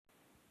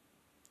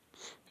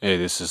Hey,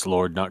 this is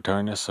Lord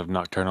Nocturnus of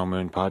Nocturnal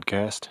Moon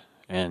Podcast,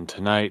 and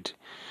tonight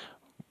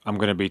I'm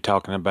going to be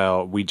talking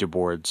about Ouija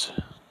boards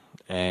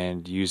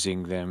and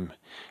using them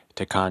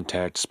to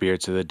contact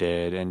spirits of the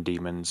dead and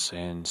demons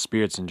and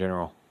spirits in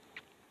general.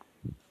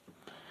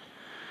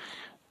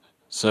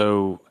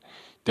 So,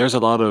 there's a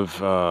lot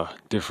of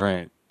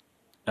different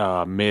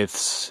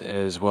myths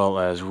as well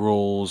as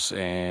rules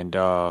and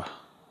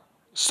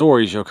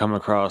stories you'll come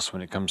across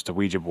when it comes to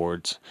Ouija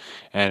boards,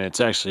 and it's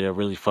actually a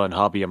really fun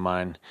hobby of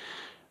mine.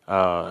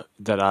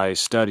 That I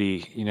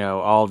study,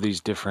 all these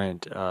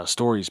different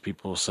stories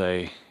people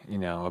say,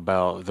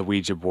 about the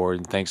Ouija board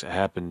and things that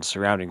happen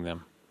surrounding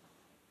them.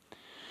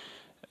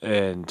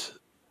 And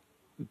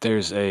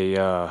there's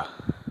a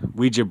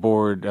Ouija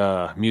board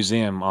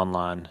museum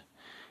online.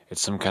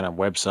 It's some kind of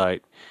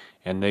website,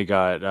 and they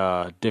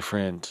got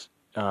different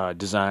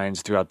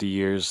designs throughout the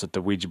years that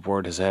the Ouija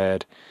board has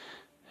had,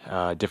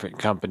 different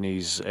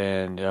companies,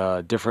 and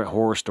different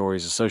horror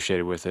stories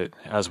associated with it,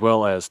 as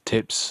well as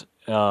tips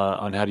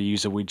on how to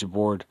use a Ouija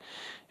board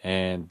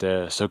and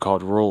the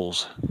so-called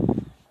rules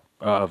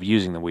of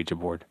using the Ouija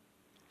board.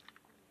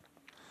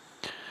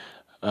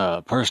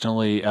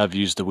 Personally, I've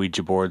used the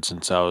Ouija board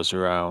since I was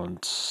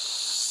around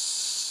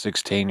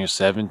 16 or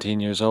 17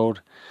 years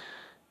old,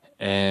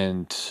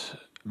 and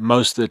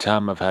most of the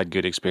time I've had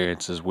good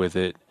experiences with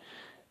it.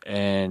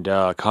 And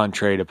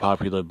contrary to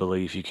popular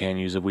belief, you can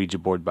use a Ouija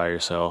board by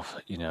yourself.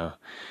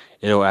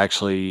 It'll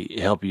actually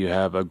help you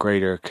have a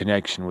greater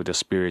connection with the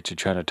spirits you're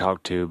trying to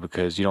talk to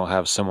because you don't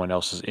have someone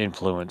else's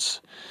influence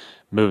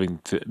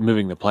moving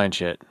the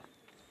planchette.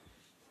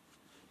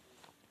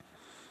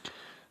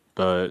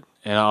 And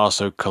I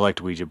also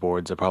collect Ouija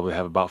boards. I probably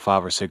have about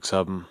 5 or 6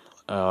 of them.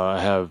 I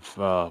have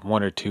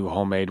 1 or 2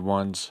 homemade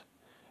ones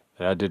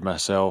that I did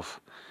myself,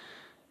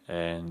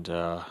 and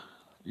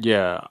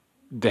yeah,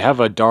 they have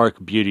a dark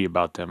beauty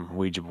about them.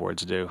 Ouija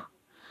boards do,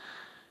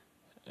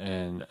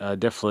 and I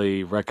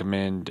definitely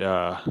recommend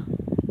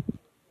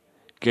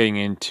getting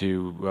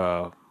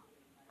into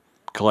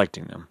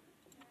collecting them.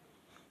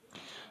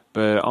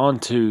 But on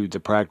to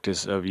the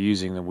practice of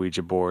using the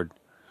Ouija board.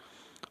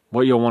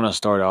 What you'll want to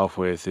start off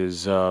with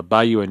is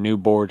buy you a new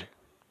board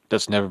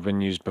that's never been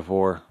used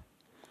before,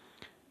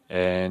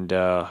 and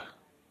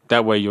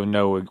that way you'll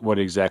know what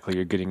exactly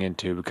you're getting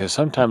into, because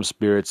sometimes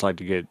spirits like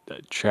to get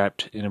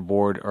trapped in a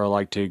board or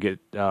like to get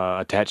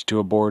attached to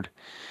a board.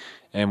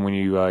 And when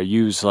you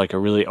use like a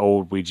really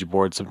old Ouija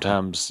board,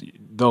 sometimes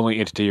the only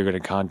entity you're going to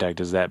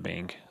contact is that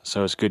being.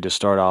 So it's good to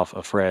start off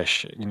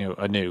afresh,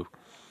 anew.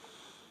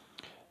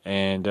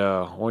 And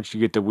once you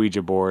get the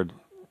Ouija board,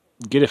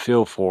 get a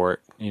feel for it.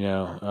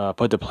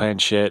 Put the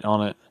planchette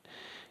on it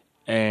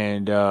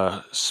and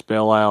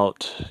spell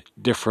out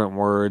different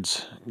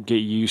words. Get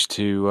used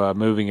to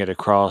moving it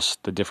across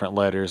the different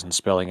letters and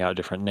spelling out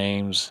different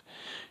names,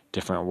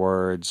 different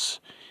words,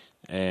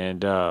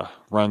 and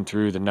run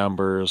through the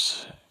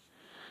numbers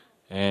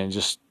and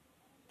just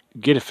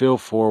get a feel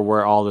for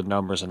where all the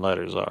numbers and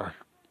letters are.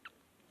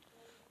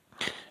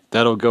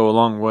 That'll go a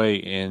long way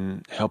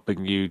in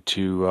helping you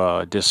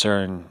to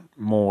discern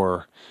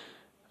more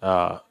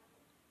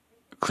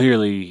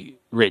clearly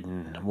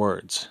written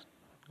words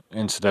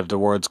instead of the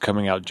words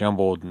coming out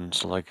jumbled and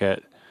stuff like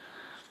that.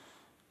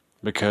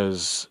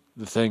 Because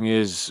the thing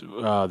is,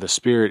 the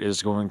spirit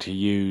is going to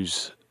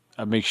use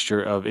a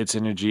mixture of its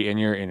energy and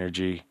your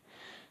energy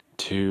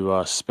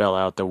to spell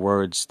out the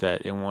words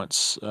that it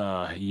wants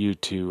you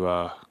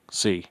to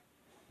see.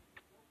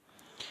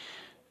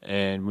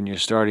 And when you're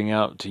starting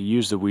out to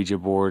use the Ouija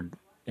board,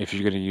 if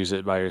you're going to use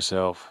it by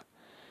yourself,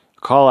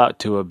 call out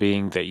to a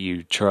being that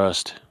you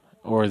trust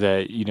or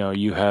that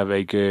you have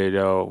a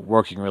good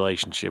working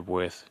relationship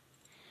with.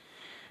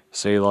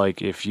 Say,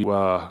 like, if you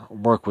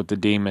work with the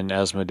demon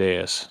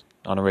Asmodeus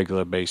on a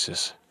regular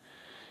basis,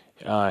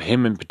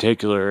 him in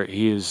particular,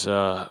 he is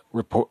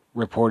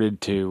reported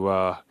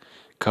to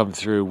come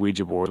through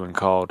Ouija board when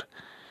called,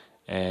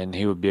 and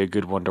he would be a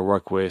good one to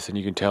work with. And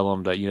you can tell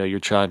him that you're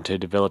trying to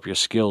develop your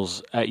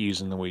skills at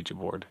using the Ouija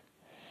board,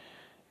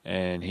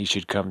 and he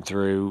should come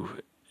through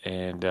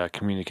and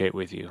communicate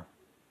with you.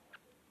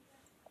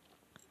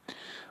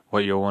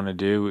 What you'll want to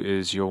do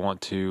is you'll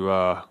want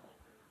to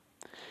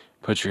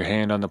put your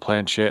hand on the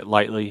planchette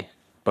lightly,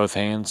 both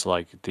hands,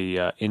 like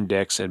the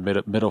index and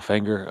middle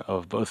finger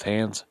of both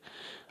hands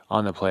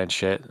on the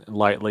planchette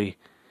lightly,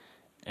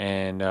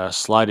 and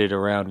slide it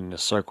around in a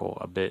circle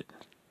a bit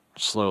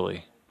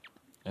slowly,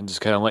 and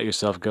just kind of let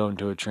yourself go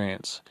into a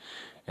trance.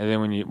 And then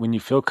when you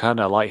feel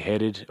kind of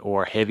lightheaded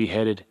or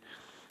heavy-headed,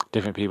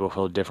 different people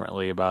feel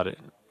differently about it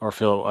or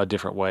feel a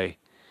different way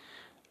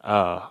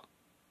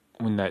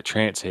when that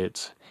trance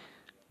hits.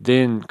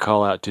 Then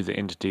call out to the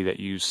entity that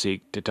you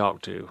seek to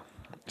talk to.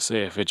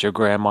 Say if it's your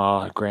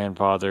grandma,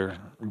 grandfather,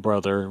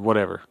 brother,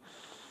 whatever.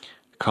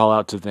 Call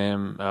out to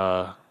them,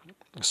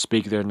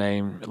 speak their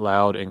name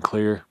loud and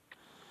clear,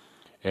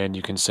 and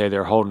you can say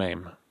their whole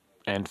name.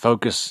 And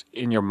focus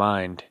in your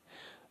mind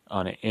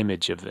on an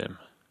image of them.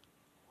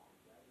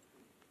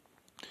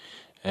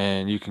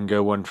 And you can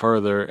go one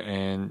further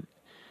and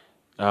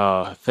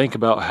think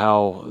about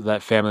how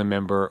that family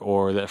member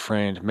or that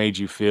friend made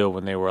you feel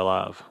when they were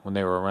alive, when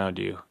they were around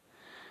you,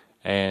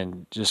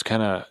 and just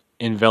kind of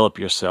envelop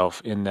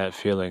yourself in that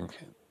feeling,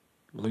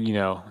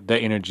 that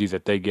energy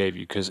that they gave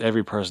you, because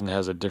every person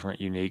has a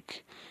different,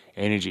 unique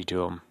energy to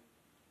them.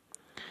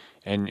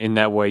 And in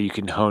that way, you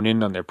can hone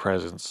in on their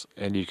presence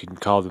and you can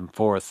call them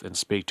forth and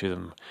speak to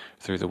them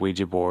through the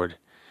Ouija board,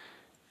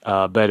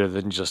 better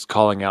than just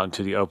calling out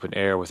into the open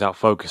air without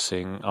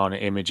focusing on an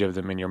image of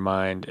them in your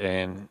mind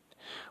and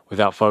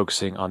without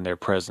focusing on their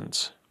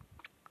presence.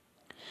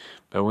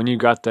 But when you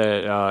got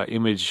that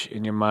image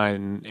in your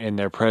mind and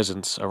their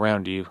presence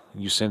around you,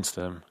 you sense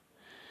them.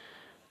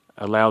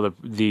 Allow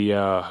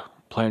the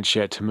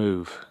planchette to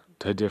move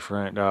to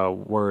different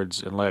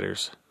words and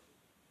letters.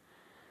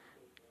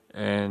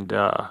 And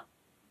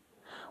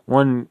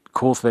one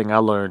cool thing I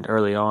learned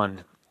early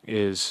on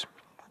is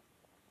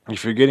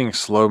if you're getting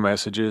slow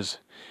messages,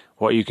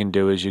 what you can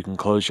do is you can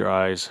close your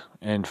eyes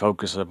and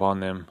focus upon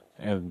them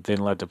and then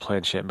let the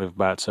planchette move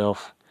by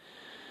itself.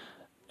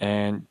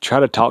 And try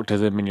to talk to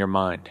them in your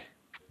mind.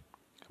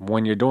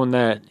 When you're doing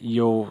that,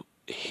 you'll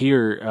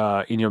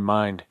hear in your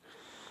mind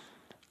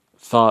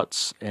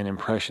thoughts and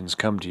impressions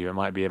come to you. It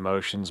might be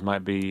emotions,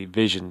 might be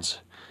visions,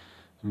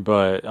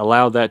 but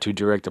allow that to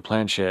direct the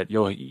planchette.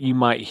 You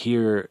might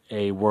hear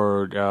a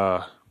word,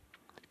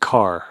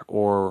 car,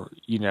 or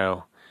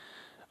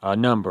a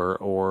number,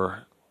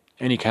 or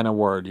any kind of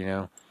word,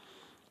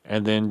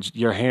 and then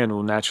your hand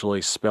will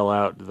naturally spell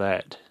out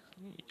that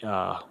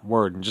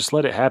word, and just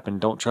let it happen.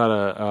 Don't try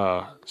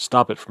to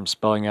stop it from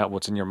spelling out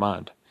what's in your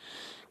mind,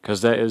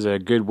 because that is a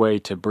good way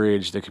to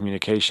bridge the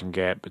communication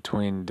gap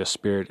between the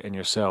spirit and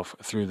yourself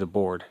through the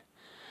board.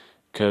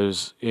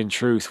 Because in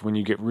truth, when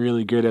you get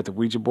really good at the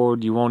Ouija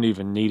board, you won't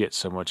even need it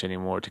so much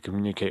anymore to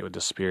communicate with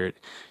the spirit.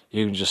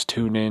 You can just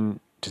tune in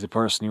to the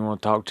person you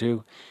want to talk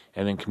to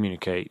and then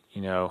communicate,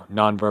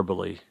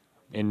 non-verbally,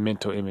 in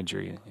mental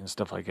imagery and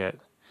stuff like that.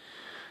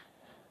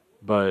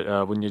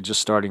 But when you're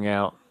just starting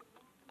out,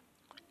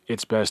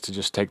 it's best to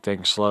just take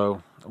things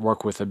slow,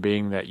 work with a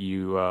being that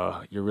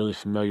you're really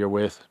familiar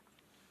with,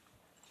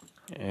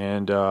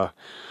 and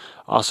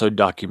also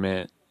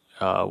document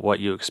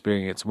what you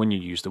experience when you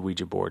use the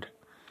Ouija board.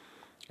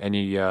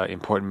 Any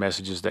important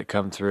messages that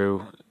come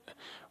through,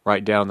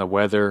 write down the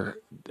weather,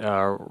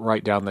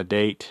 write down the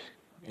date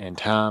and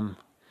time,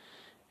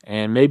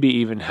 and maybe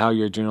even how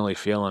you're generally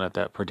feeling at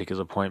that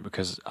particular point,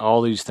 because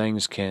all these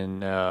things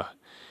can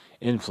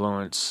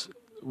influence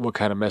what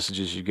kind of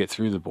messages you get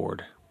through the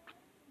board.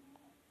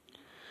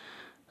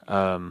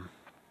 Another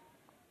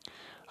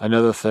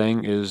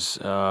thing is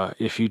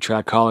if you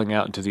try calling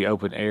out into the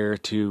open air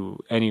to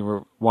any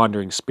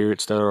wandering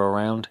spirits that are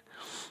around,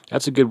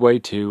 that's a good way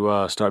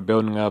to start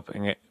building up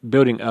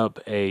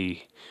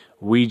a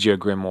Ouija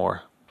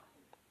grimoire.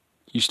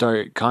 You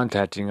start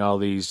contacting all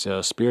these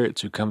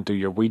spirits who come through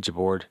your Ouija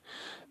board.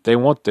 They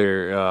want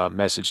their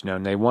message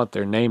known. They want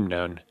their name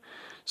known,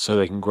 so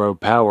they can grow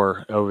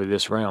power over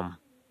this realm.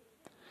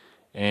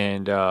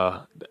 And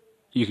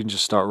you can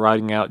just start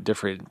writing out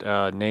different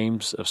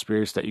names of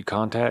spirits that you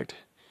contact,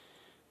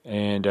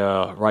 and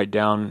write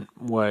down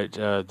what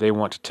they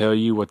want to tell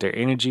you, what their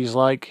energy is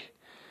like,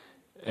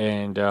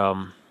 and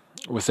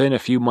within a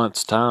few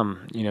months'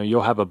 time,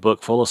 you'll have a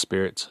book full of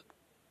spirits,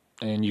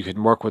 and you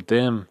can work with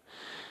them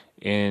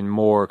in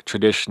more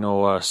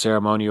traditional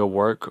ceremonial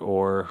work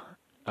or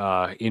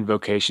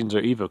invocations or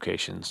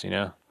evocations.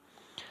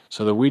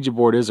 So the Ouija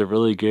board is a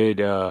really good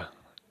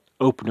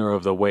opener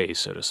of the way,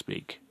 so to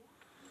speak.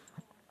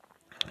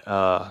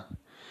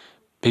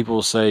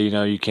 People say,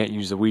 you can't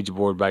use the Ouija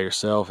board by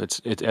yourself.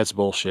 That's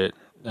bullshit.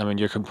 I mean,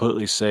 you're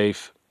completely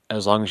safe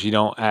as long as you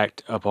don't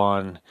act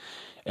upon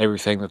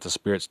everything that the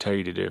spirits tell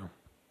you to do.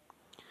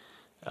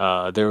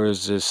 There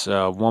was this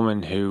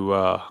woman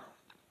who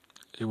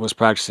was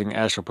practicing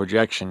astral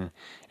projection,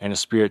 and a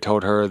spirit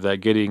told her that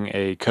getting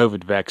a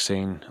COVID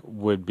vaccine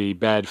would be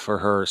bad for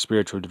her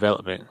spiritual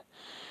development.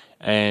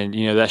 And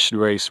that should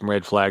raise some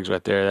red flags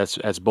right there.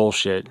 That's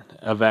bullshit.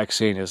 A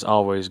vaccine is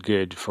always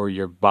good for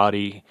your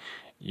body,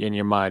 in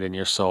your mind, and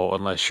your soul,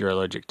 unless you're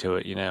allergic to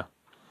it.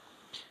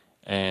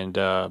 And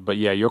but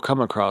yeah, you'll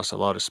come across a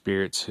lot of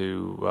spirits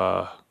who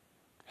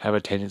have a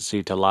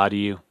tendency to lie to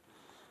you,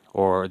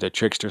 or the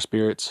trickster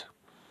spirits.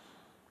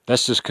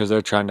 That's just because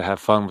they're trying to have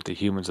fun with the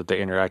humans that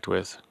they interact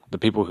with, the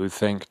people who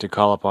think to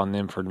call upon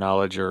them for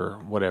knowledge or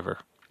whatever.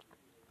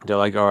 They're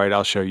like, all right,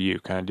 I'll show you,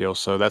 kind of deal.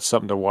 So that's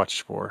something to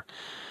watch for.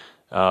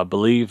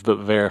 Believe but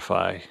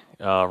verify.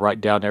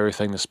 Write down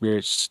everything the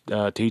spirits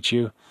teach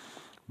you,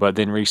 but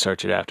then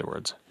research it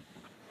afterwards.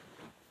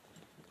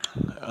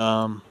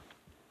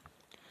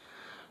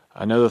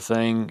 Another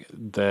thing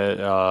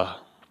that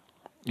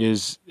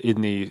is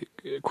in the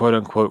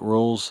quote-unquote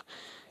rules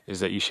is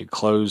that you should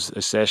close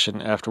a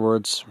session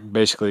afterwards.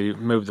 Basically,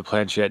 move the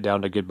planchette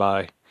down to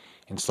goodbye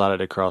and slide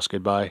it across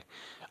goodbye.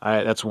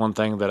 That's one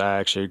thing that I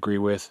actually agree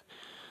with,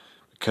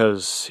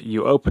 because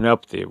you open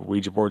up the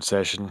Ouija board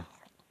session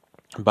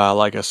by,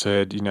 like I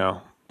said,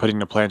 putting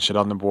the planchette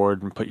on the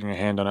board and putting your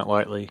hand on it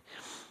lightly.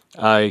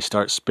 I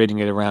start spinning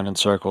it around in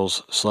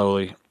circles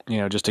slowly,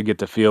 just to get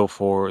the feel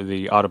for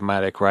the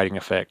automatic writing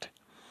effect.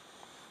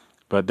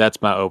 But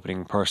that's my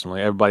opening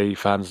personally. Everybody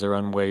finds their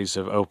own ways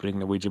of opening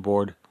the Ouija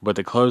board, but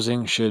the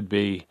closing should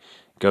be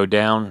go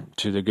down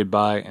to the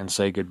goodbye and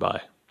say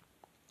goodbye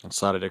and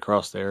slide it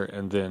across there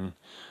and then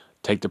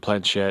take the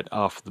planchette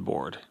off the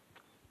board.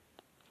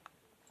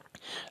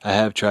 I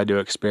have tried to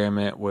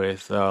experiment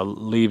with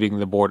leaving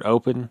the board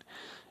open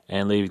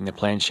and leaving the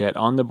planchette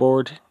on the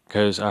board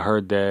because I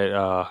heard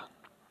that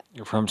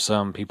from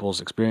some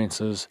people's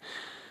experiences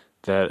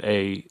that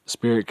a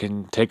spirit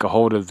can take a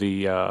hold of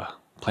the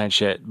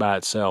planchette by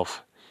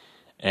itself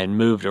and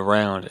move it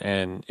around,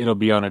 and it'll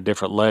be on a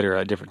different letter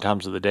at different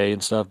times of the day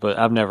and stuff. But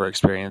I've never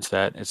experienced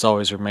that. It's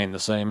always remained the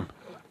same.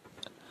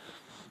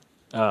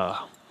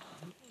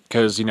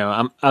 Because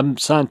I'm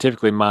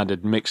scientifically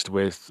minded mixed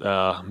with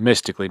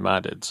mystically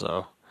minded,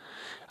 so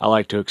I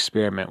like to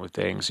experiment with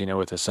things,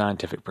 with a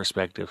scientific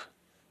perspective.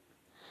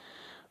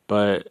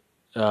 But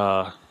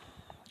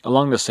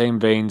along the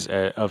same veins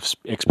of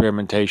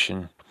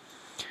experimentation,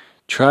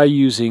 try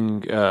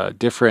using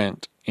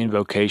different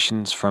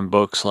invocations from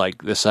books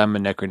like the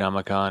Simon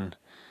Necronomicon,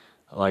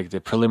 like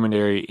the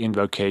preliminary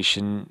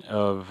invocation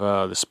of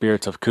the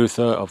spirits of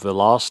Kutha of the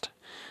Lost.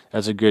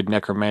 That's a good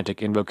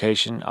necromantic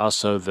invocation.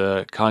 Also,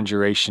 the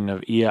conjuration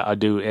of Ia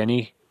Adu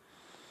Eni.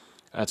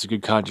 That's a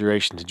good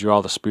conjuration to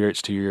draw the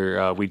spirits to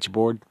your Ouija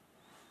board.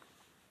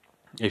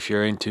 If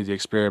you're into the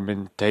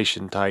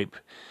experimentation type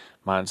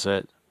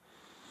mindset.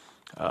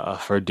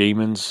 For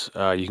demons,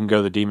 you can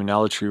go the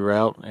demonology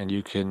route and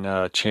you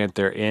can chant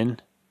their in,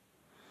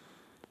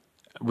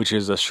 which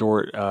is a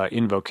short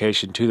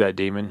invocation to that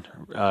demon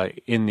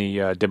in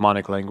the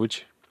demonic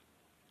language.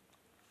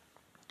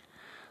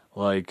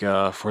 Like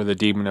for the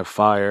demon of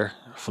fire,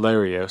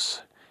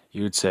 Flarios,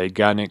 you would say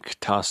Ganik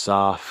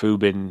Tasa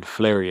Fubin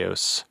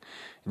Flarios.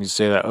 And you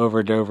say that over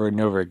and over and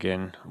over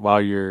again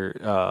while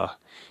you're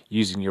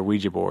using your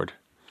Ouija board.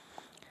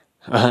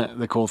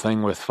 The cool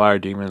thing with fire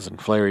demons and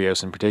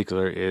Flarios in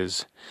particular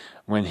is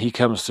when he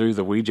comes through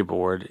the Ouija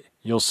board,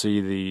 you'll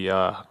see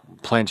the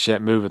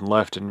planchette moving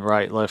left and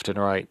right,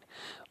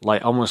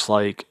 like almost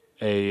like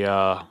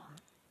a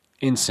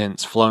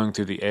incense flowing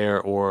through the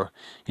air, or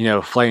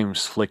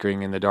flames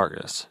flickering in the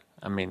darkness.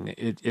 I mean,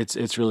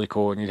 it's really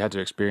cool, and you'd have to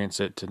experience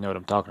it to know what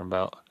I'm talking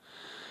about.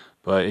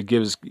 But it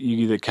gives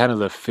you the kind of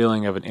the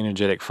feeling of an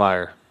energetic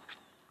fire.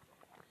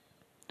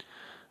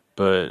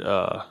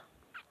 But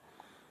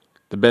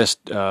the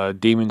best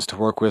demons to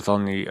work with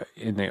in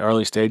the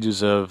early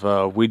stages of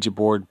Ouija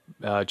board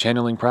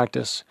channeling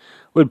practice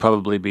would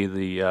probably be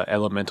the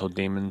elemental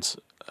demons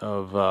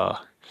of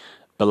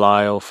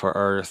Belial for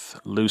earth,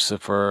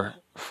 Lucifer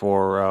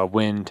for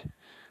wind,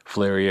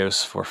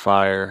 Flarios for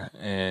fire,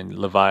 and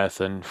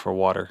Leviathan for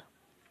water.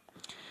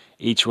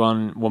 Each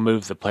one will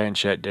move the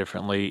planchette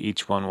differently.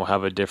 Each one will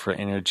have a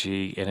different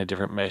energy and a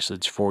different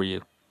message for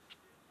you.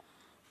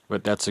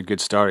 But that's a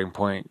good starting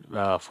point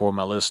for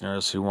my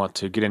listeners who want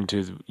to get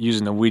into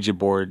using the Ouija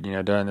board,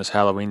 during this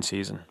Halloween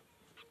season.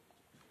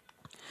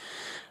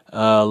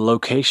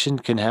 Location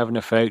can have an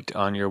effect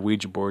on your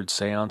Ouija board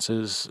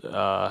seances.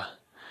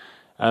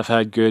 I've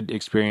had good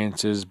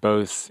experiences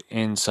both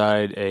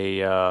inside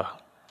a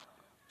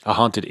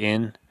haunted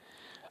inn,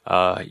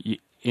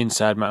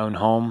 inside my own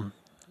home.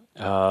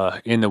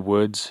 In the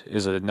woods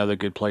is another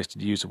good place to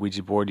use a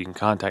Ouija board. You can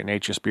contact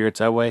nature spirits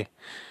that way.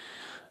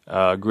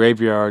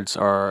 Graveyards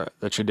are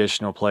the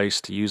traditional place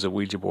to use a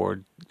Ouija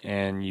board,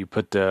 and you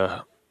put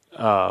the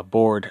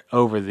board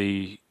over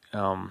the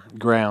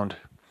ground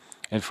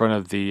in front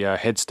of the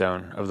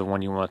headstone of the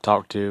one you want to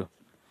talk to.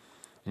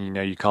 And,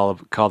 you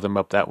call them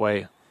up that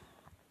way.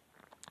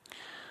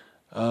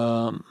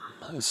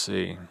 Let's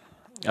see.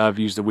 I've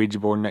used the Ouija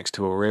board next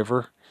to a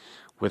river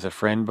with a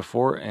friend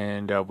before,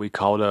 and we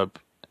called up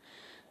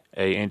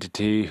a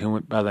entity who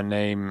went by the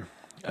name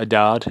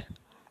Adad,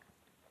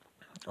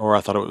 or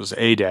I thought it was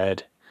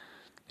Adad.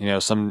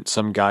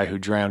 Some guy who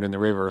drowned in the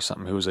river or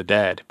something who was a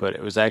dad, but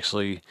it was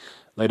actually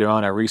later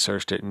on I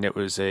researched it and it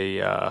was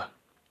a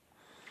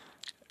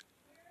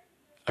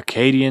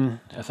Akkadian,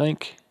 I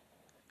think.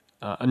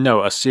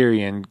 No,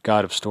 Assyrian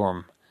god of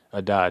storm,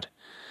 Adad.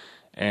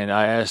 And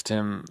I asked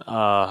him,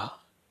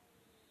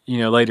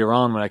 later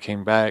on when I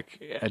came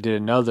back, I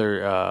did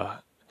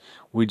another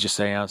Ouija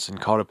seance and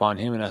called upon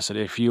him, and I said,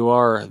 if you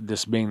are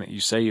this being that you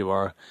say you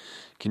are,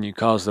 can you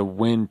cause the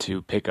wind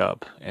to pick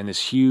up? And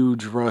this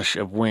huge rush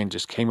of wind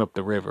just came up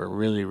the river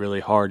really,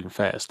 really hard and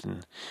fast,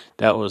 and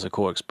that was a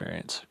cool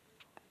experience.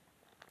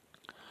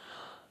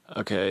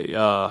 Okay,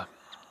 I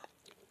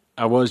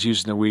was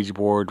using the Ouija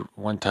board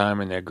one time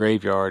in a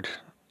graveyard.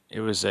 It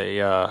was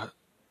a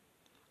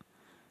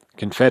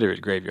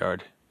Confederate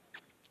graveyard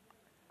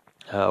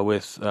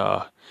with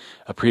a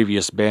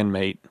previous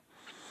bandmate.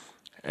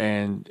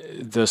 And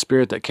the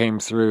spirit that came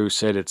through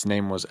said its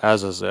name was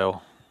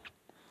Azazel.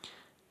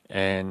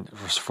 And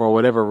for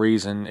whatever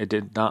reason, it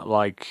did not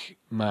like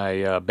my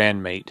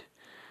bandmate.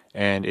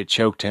 And it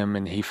choked him,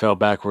 and he fell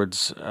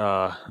backwards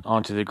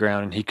onto the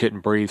ground, and he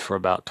couldn't breathe for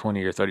about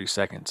 20 or 30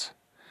 seconds.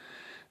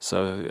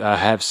 So I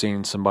have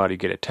seen somebody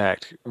get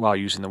attacked while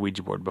using the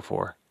Ouija board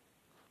before,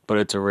 but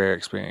it's a rare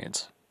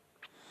experience.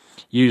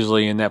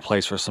 Usually in that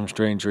place for some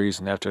strange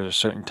reason, after a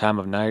certain time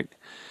of night,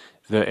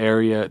 the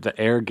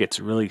air gets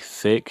really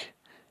thick,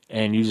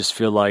 and you just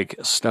feel like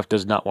stuff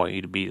does not want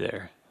you to be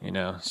there,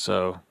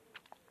 So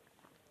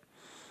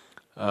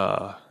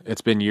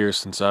it's been years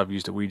since I've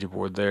used a Ouija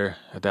board there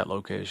at that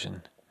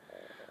location.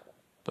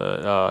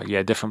 But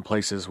yeah, different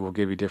places will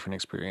give you different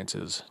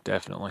experiences,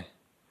 definitely.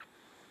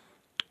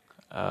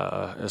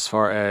 As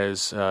far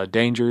as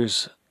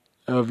dangers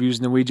of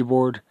using the Ouija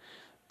board,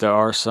 there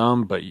are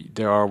some, but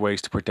there are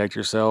ways to protect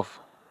yourself.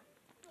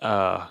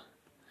 For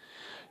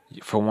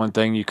one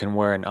thing, you can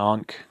wear an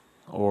ankh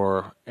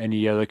or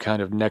any other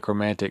kind of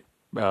necromantic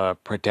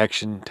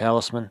protection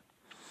talisman,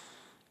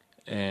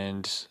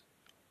 and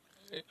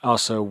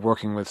also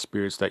working with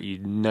spirits that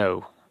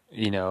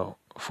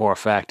for a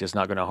fact is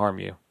not going to harm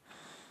you.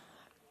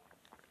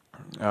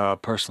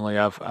 Personally,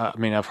 I've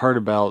heard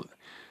about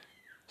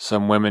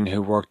some women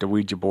who worked a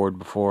Ouija board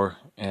before,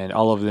 and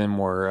all of them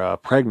were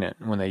pregnant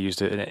when they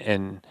used it,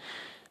 and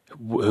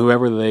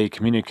whoever they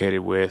communicated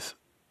with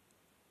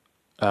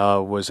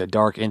was a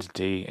dark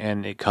entity,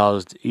 and it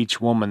caused each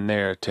woman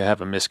there to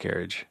have a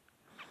miscarriage.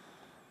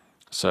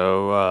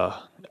 So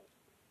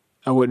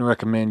I wouldn't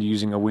recommend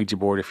using a Ouija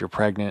board if you're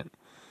pregnant.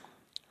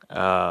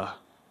 I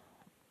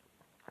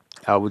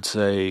would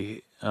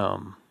say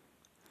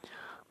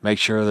make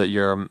sure that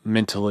you're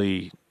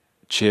mentally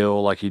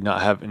chill, like you're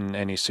not having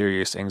any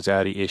serious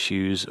anxiety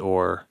issues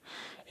or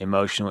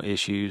emotional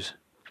issues.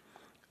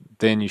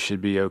 Then you should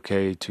be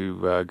okay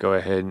to go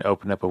ahead and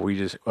open up a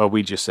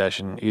Ouija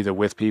session, either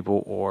with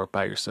people or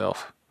by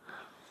yourself.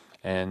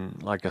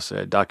 And like I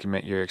said,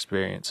 document your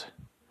experience.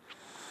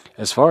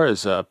 As far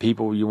as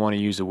people you want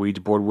to use a Ouija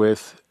board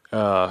with,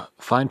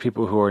 find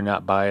people who are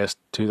not biased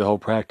to the whole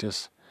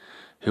practice,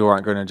 who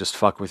aren't going to just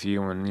fuck with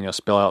you and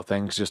spell out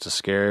things just to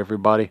scare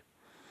everybody.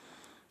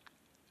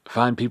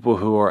 Find people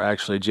who are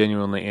actually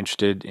genuinely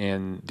interested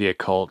in the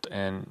occult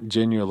and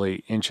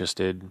genuinely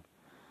interested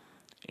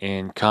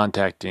in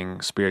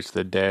contacting spirits of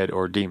the dead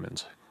or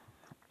demons.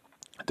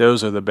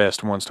 Those are the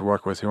best ones to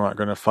work with, who aren't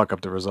going to fuck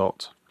up the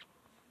results.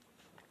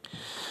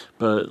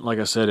 But like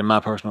I said, in my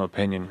personal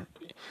opinion,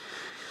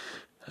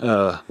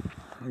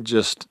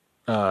 just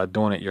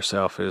doing it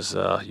yourself is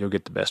you'll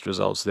get the best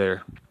results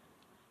there.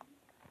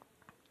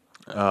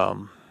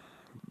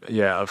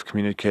 Yeah, I've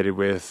communicated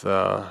with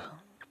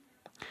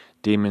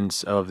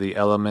demons of the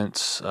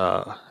elements.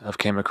 I've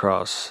came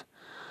across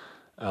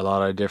a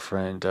lot of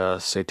different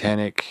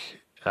satanic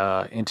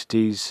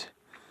entities,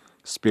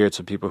 spirits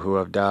of people who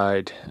have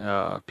died,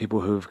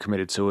 people who've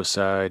committed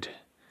suicide,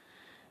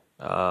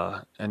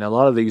 and a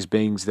lot of these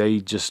beings,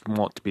 they just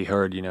want to be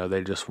heard.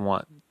 They just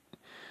want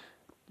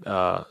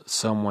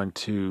someone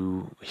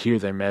to hear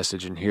their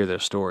message and hear their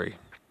story,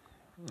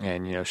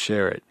 and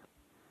share it.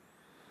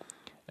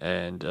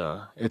 And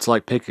it's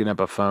like picking up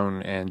a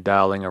phone and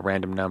dialing a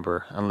random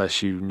number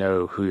unless you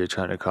know who you're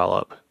trying to call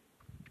up.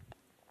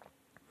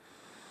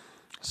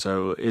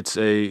 So it's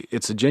a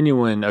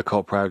genuine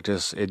occult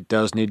practice. It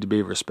does need to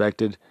be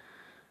respected,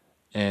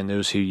 and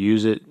those who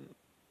use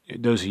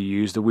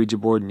the Ouija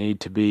board need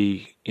to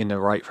be in the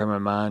right frame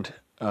of mind,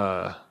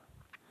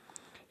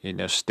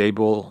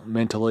 stable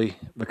mentally,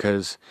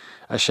 because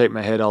I shake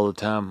my head all the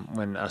time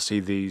when I see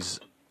these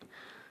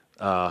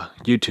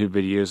YouTube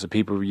videos of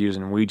people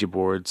using Ouija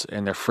boards,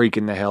 and they're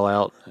freaking the hell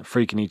out,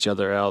 freaking each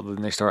other out,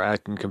 and they start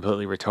acting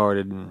completely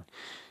retarded and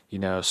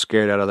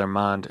scared out of their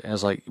mind. And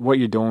it's like, what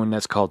you're doing,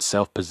 that's called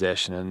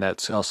self-possession, and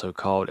that's also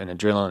called an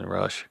adrenaline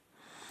rush.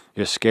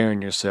 You're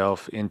scaring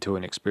yourself into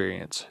an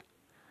experience.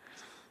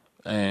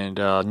 And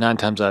 9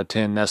 times out of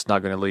 10, that's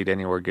not going to lead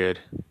anywhere good.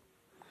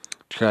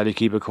 Try to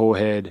keep a cool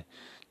head.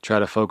 Try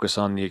to focus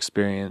on the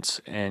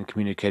experience and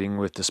communicating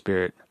with the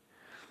spirit.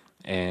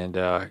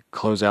 And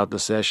close out the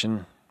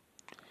session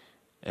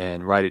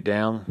and write it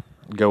down.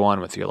 Go on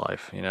with your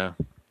life,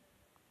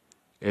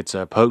 It's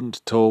a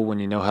potent tool when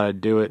you know how to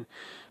do it.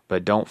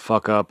 But don't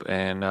fuck up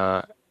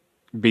and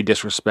be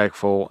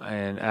disrespectful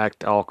and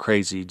act all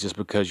crazy just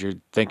because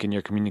you're thinking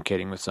you're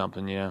communicating with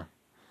something,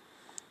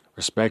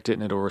 Respect it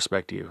and it'll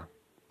respect you.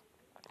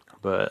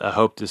 But I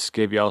hope this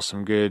gave y'all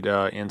some good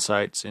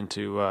insights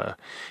into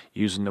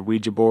using the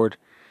Ouija board.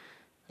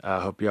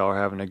 I hope y'all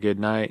are having a good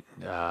night.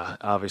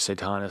 Ave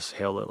Satanas,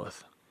 Hail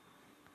Lilith.